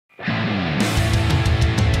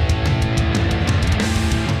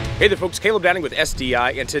Hey there folks, Caleb Downing with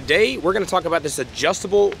SDI, and today we're going to talk about this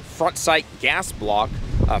adjustable front sight gas block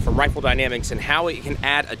from Rifle Dynamics and how it can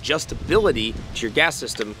add adjustability to your gas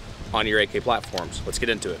system on your AK platforms. Let's get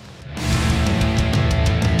into it.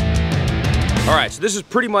 Alright, so this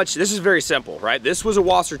is very simple, right? This was a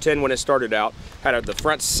Wasser 10 when it started out. Had the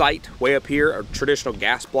front sight way up here, a traditional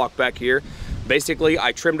gas block back here. Basically,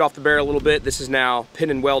 I trimmed off the barrel a little bit. This is now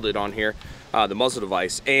pin and welded on here. The muzzle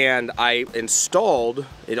device, and I installed,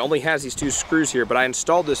 it only has these two screws here, but I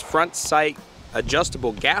installed this front sight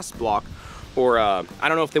adjustable gas block, or I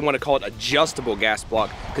don't know if they want to call it adjustable gas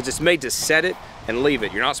block, because it's made to set it and leave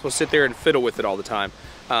it. You're not supposed to sit there and fiddle with it all the time,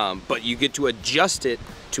 but you get to adjust it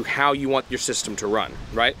to how you want your system to run,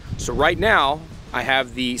 right? So right now, I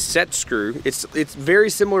have the set screw. It's very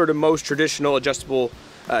similar to most traditional adjustable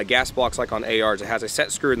gas blocks like on ARs. It has a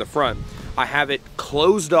set screw in the front. I have it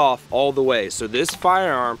closed off all the way. So this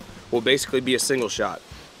firearm will basically be a single shot.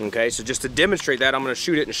 Okay, so just to demonstrate that, I'm gonna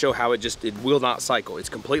shoot it and show how it will not cycle. It's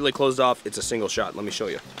completely closed off, it's a single shot. Let me show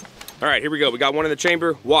you. All right, here we go. We got one in the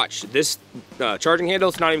chamber. Watch, this charging handle,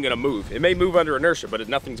 it's not even gonna move. It may move under inertia, but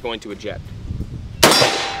nothing's going to eject.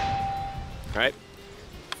 All right,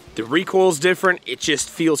 the recoil's different. It just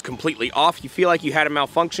feels completely off. You feel like you had a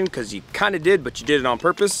malfunction because you kind of did, but you did it on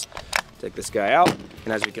purpose. Take this guy out,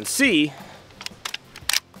 and as we can see,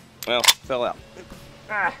 well, fell out.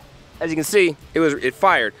 As you can see, it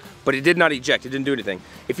fired, but it did not eject. It didn't do anything.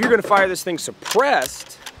 If you're gonna fire this thing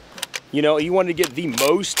suppressed, you know, you want to get the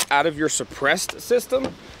most out of your suppressed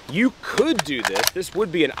system, you could do this. This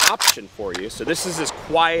would be an option for you. So this is as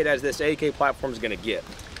quiet as this AK platform is gonna get.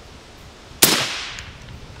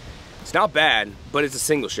 It's not bad, but it's a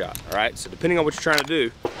single shot, all right? So depending on what you're trying to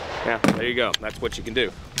do, yeah, there you go. That's what you can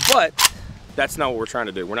do. But that's not what we're trying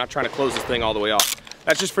to do. We're not trying to close this thing all the way off.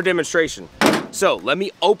 That's just for demonstration. So let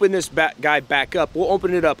me open this guy back up. We'll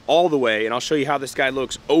open it up all the way, and I'll show you how this guy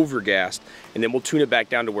looks overgassed, and then we'll tune it back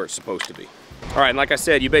down to where it's supposed to be. All right, and like I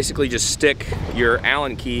said, you basically just stick your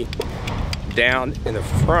Allen key down in the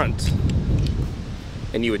front,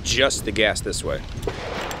 and you adjust the gas this way.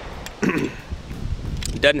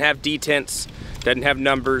 It doesn't have detents, doesn't have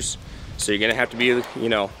numbers, so you're gonna have to be, you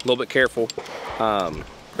know, a little bit careful.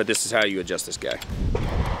 But this is how you adjust this guy.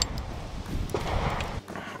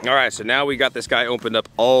 All right, so now we got this guy opened up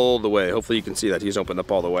all the way. Hopefully you can see that he's opened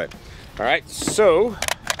up all the way. All right, so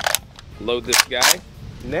load this guy.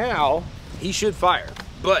 Now he should fire,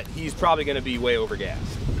 but he's probably gonna be way overgassed.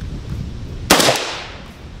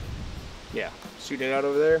 Yeah, shooting it out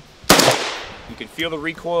over there. You can feel the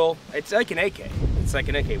recoil. It's like an AK. It's like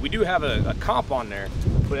an AK. We do have a comp on there,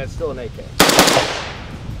 but that's still an AK.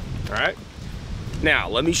 All right. Now,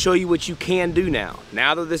 let me show you what you can do now.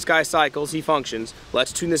 Now that this guy cycles, he functions,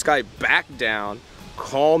 let's tune this guy back down,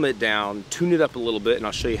 calm it down, tune it up a little bit, and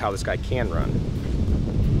I'll show you how this guy can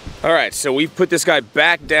run. All right, so we've put this guy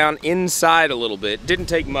back down inside a little bit. Didn't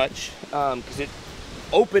take much, because it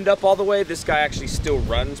opened up all the way. This guy actually still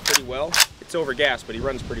runs pretty well. It's overgassed, but he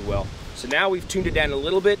runs pretty well. So now we've tuned it down a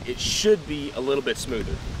little bit. It should be a little bit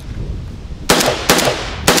smoother.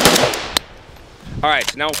 All right,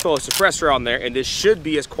 so now we'll throw a suppressor on there, and this should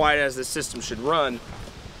be as quiet as this system should run.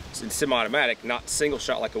 It's semi-automatic, not single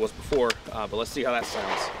shot like it was before, but let's see how that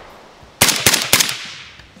sounds.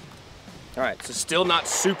 All right, so still not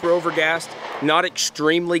super overgassed, not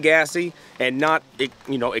extremely gassy, and not,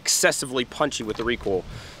 you know, excessively punchy with the recoil.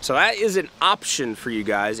 So that is an option for you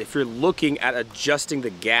guys if you're looking at adjusting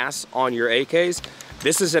the gas on your AKs.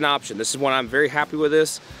 This is an option. This is one I'm very happy with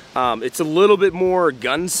this. It's a little bit more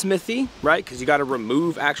gunsmithy, right? Because you got to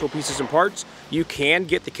remove actual pieces and parts. You can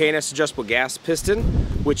get the K&S adjustable gas piston,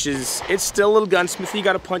 which is, it's still a little gunsmithy. You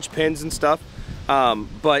got to punch pins and stuff,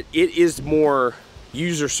 but it is more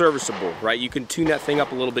user serviceable, right? You can tune that thing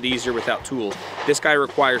up a little bit easier without tools. This guy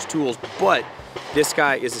requires tools, but this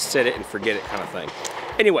guy is a set it and forget it kind of thing.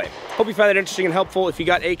 Anyway, hope you found that interesting and helpful. If you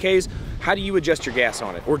got AKs, how do you adjust your gas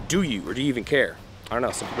on it? Or do you even care? I don't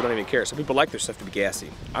know, some people don't even care. Some people like their stuff to be gassy.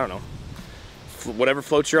 I don't know. Whatever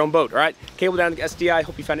floats your own boat, all right? Caleb Downing with SDI,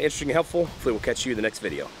 hope you found it interesting and helpful. Hopefully we'll catch you in the next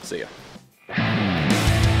video. See ya.